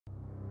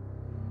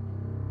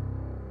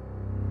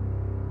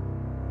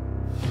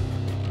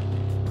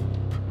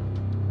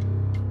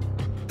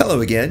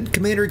Hello again,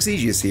 Commander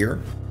Exegius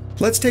here.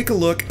 Let's take a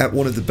look at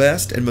one of the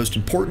best and most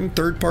important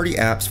third-party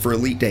apps for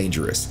Elite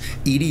Dangerous,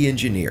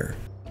 EDEngineer.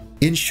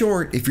 In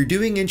short, if you're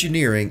doing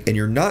engineering and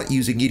you're not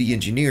using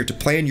EDEngineer to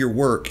plan your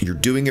work, you're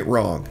doing it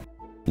wrong.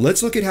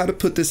 Let's look at how to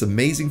put this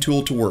amazing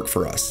tool to work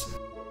for us.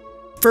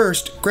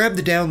 First, grab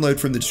the download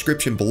from the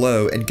description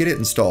below and get it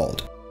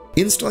installed.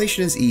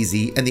 Installation is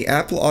easy and the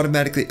app will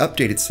automatically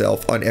update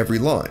itself on every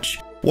launch,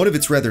 one of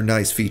its rather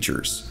nice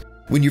features.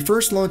 When you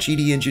first launch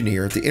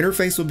EDEngineer, the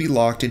interface will be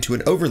locked into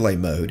an overlay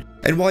mode,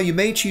 and while you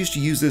may choose to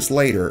use this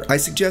later, I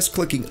suggest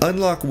clicking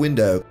Unlock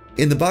Window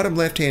in the bottom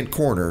left-hand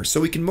corner so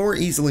we can more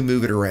easily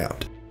move it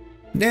around.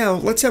 Now,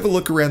 let's have a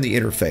look around the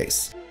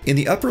interface. In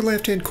the upper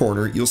left-hand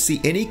corner, you'll see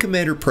any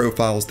commander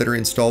profiles that are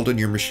installed on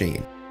your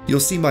machine. You'll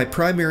see my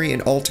primary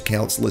and alt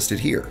accounts listed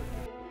here.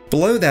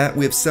 Below that,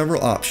 we have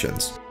several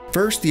options.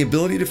 First, the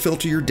ability to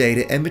filter your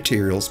data and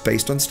materials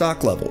based on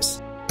stock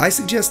levels. I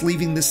suggest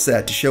leaving this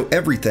set to show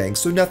everything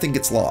so nothing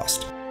gets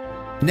lost.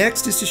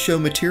 Next is to show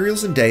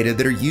materials and data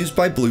that are used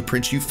by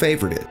blueprints you've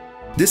favorited.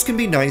 This can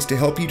be nice to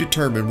help you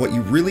determine what you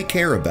really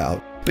care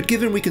about, but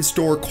given we can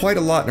store quite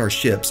a lot in our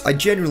ships, I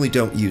generally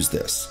don't use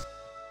this.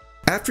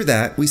 After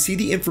that, we see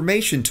the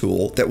information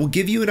tool that will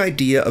give you an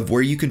idea of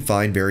where you can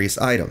find various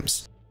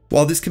items.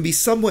 While this can be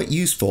somewhat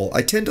useful,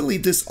 I tend to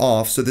leave this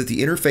off so that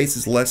the interface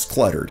is less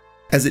cluttered,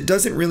 as it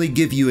doesn't really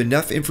give you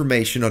enough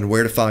information on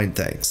where to find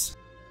things.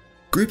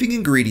 Grouping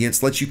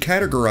ingredients lets you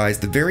categorize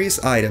the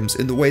various items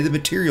in the way the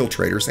material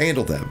traders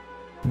handle them.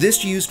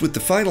 This, used with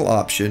the final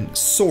option,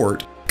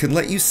 Sort, can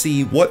let you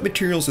see what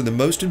materials are the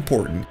most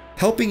important,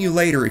 helping you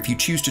later if you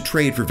choose to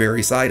trade for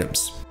various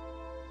items.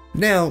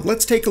 Now,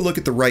 let's take a look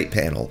at the right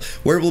panel,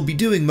 where we'll be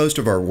doing most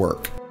of our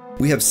work.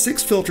 We have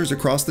 6 filters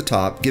across the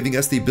top, giving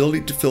us the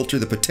ability to filter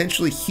the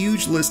potentially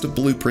huge list of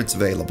blueprints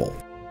available.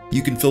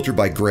 You can filter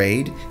by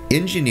grade,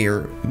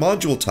 engineer,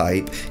 module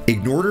type,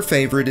 ignored or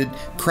favorited,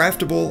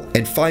 craftable,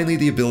 and finally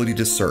the ability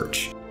to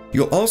search.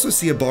 You'll also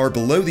see a bar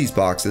below these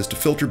boxes to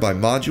filter by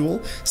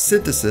module,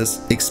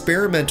 synthesis,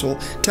 experimental,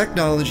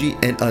 technology,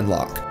 and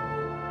unlock.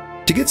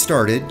 To get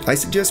started, I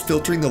suggest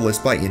filtering the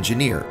list by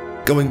engineer,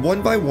 going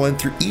one by one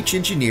through each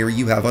engineer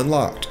you have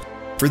unlocked.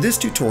 For this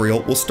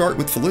tutorial, we'll start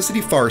with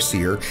Felicity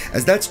Farseer,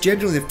 as that's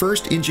generally the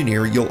first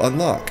engineer you'll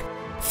unlock.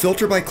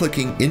 Filter by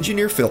clicking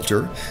Engineer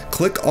Filter,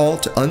 click All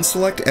to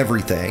unselect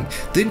everything,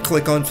 then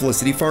click on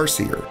Felicity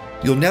Farseer.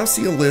 You'll now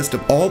see a list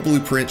of all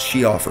blueprints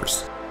she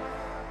offers.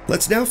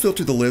 Let's now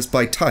filter the list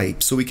by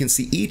type so we can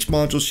see each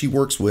module she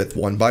works with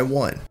one by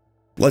one.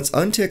 Let's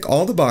untick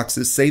all the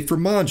boxes save for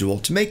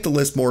module to make the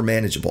list more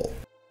manageable.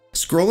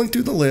 Scrolling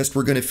through the list,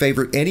 we're going to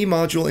favorite any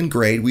module and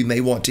grade we may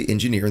want to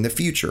engineer in the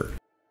future.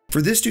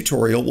 For this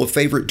tutorial, we'll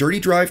favorite dirty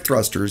drive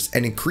thrusters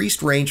and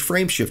increased range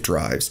frameshift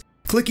drives,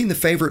 clicking the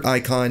favorite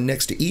icon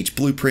next to each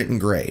blueprint and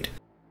grade.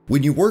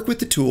 When you work with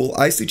the tool,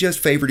 I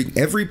suggest favoriting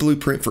every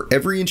blueprint for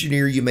every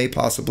engineer you may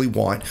possibly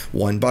want,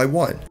 one by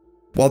one.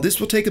 While this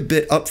will take a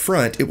bit up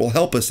front, it will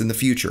help us in the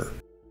future.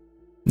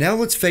 Now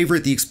let's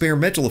favorite the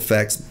experimental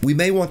effects we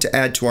may want to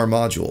add to our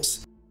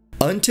modules.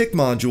 Untick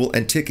module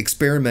and tick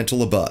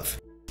experimental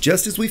above.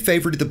 Just as we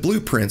favorited the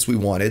blueprints we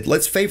wanted,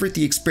 let's favorite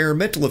the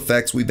experimental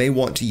effects we may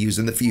want to use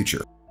in the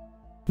future.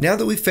 Now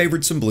that we've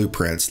favored some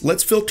blueprints,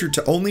 let's filter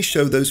to only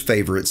show those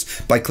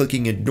favorites by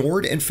clicking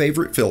Ignored and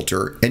Favorite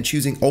Filter and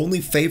choosing only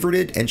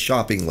Favorited and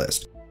Shopping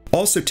List,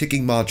 also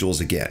ticking modules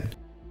again.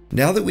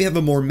 Now that we have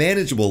a more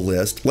manageable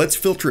list, let's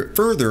filter it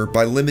further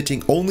by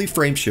limiting only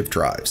frameshift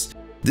drives.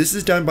 This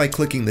is done by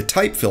clicking the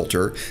Type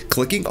filter,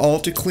 clicking All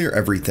to clear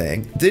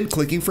everything, then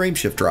clicking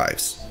frameshift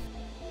drives.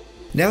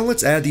 Now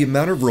let's add the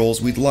amount of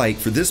rolls we'd like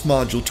for this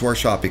module to our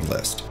shopping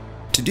list.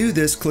 To do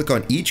this, click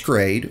on each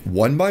grade,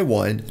 one by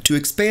one, to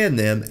expand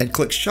them and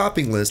click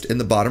Shopping List in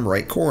the bottom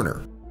right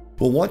corner.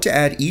 We'll want to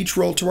add each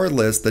roll to our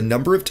list the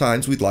number of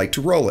times we'd like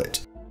to roll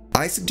it.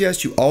 I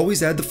suggest you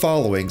always add the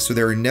following so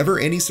there are never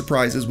any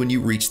surprises when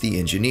you reach the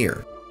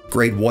engineer.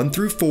 Grade 1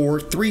 through 4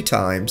 3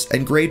 times,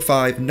 and grade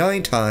 5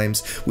 9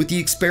 times with the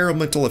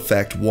experimental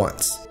effect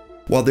once.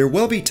 While there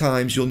will be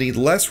times you'll need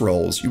less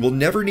rolls, you will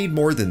never need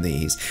more than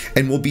these,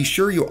 and we'll be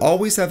sure you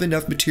always have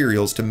enough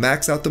materials to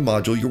max out the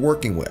module you're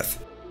working with.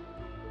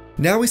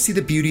 Now we see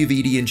the beauty of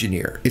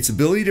EDEngineer, its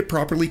ability to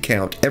properly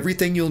count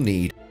everything you'll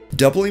need,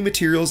 doubling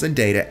materials and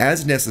data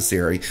as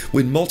necessary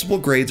when multiple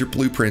grades or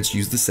blueprints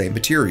use the same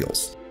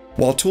materials.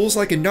 While tools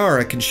like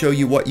Inara can show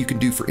you what you can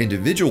do for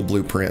individual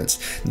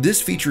blueprints,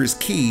 this feature is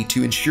key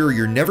to ensure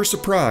you're never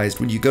surprised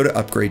when you go to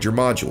upgrade your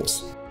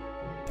modules.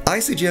 I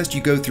suggest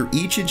you go through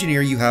each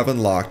engineer you have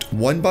unlocked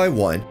one by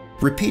one,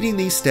 repeating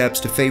these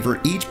steps to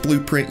favorite each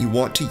blueprint you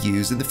want to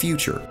use in the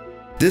future.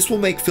 This will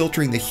make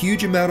filtering the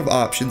huge amount of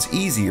options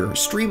easier,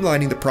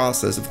 streamlining the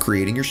process of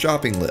creating your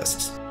shopping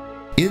lists.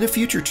 In a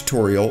future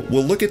tutorial,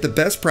 we'll look at the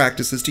best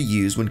practices to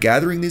use when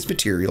gathering these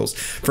materials,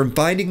 from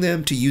finding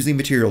them to using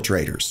material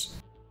traders.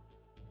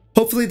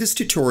 Hopefully this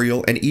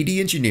tutorial and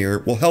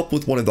EDEngineer will help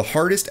with one of the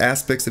hardest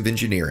aspects of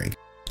engineering,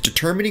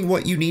 determining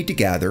what you need to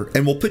gather,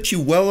 and will put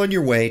you well on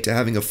your way to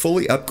having a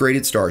fully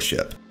upgraded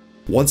starship.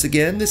 Once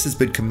again, this has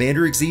been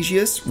Commander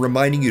Exigeous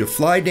reminding you to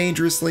fly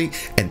dangerously,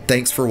 and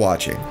thanks for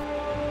watching.